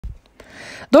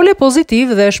Dole pozitiv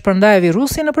dhe shpërndai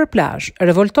virusin nëpër plazh.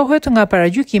 Revoltohet nga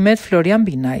paragjykimet Florjan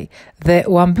Binaj dhe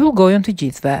u ambyll gojën të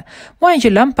gjithëve. Muajin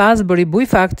që lan pas bëri bujë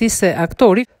fakti se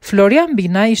aktori Florjan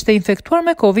Binaj ishte infektuar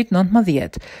me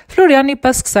COVID-19. Florjani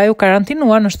pas kësaj u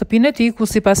karantinua në shtëpinë e tij ku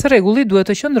sipas rregullit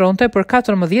duhet të qëndronte për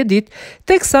 14 ditë,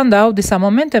 teksa ndau disa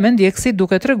momente me ndjekësit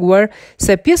duke treguar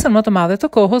se pjesën më të madhe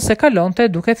të kohës e kalonte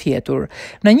duke fjetur.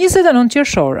 Në 29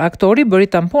 qershor, aktori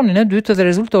bëri tamponin e dytë dhe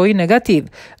rezultoi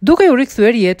negativ, duke u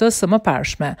rikthyer jetës së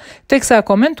mëparshme. Teksa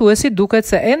komentuesit duket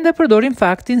se ende përdorin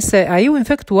faktin se ai u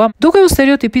infektua duke u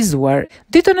stereotipizuar.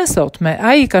 Ditën e sotme,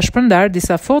 ai ka shpërndar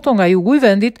disa foto nga jugu i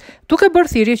vendit duke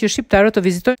bërë thirrje që shqiptarët të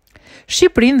vizitojnë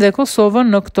Shqipërinë dhe Kosovën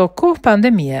në këto kohë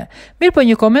pandemie. Mirë po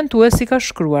një komentues si ka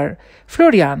shkruar: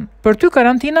 Florjan, për ty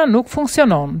karantina nuk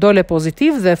funksionon, dole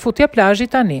pozitiv dhe futja plazhi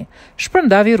tani.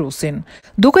 Shpërnda virusin.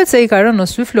 Duket se i ka rënë në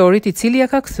sy Florit i cili ja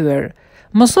ka kthyer.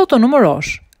 Mos u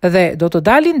numërosh dhe do të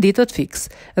dalin ditët fiks,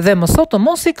 dhe mëso të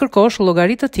mos i kërkosh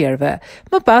llogaritë të tjerëve.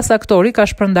 Më pas aktori ka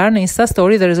shpërndar në Insta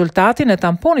Story dhe rezultatin e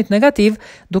tamponit negativ,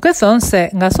 duke thënë se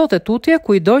nga sot e tutje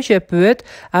kujdo që e pyet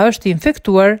a është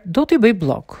infektuar do t'i bëj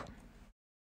blok.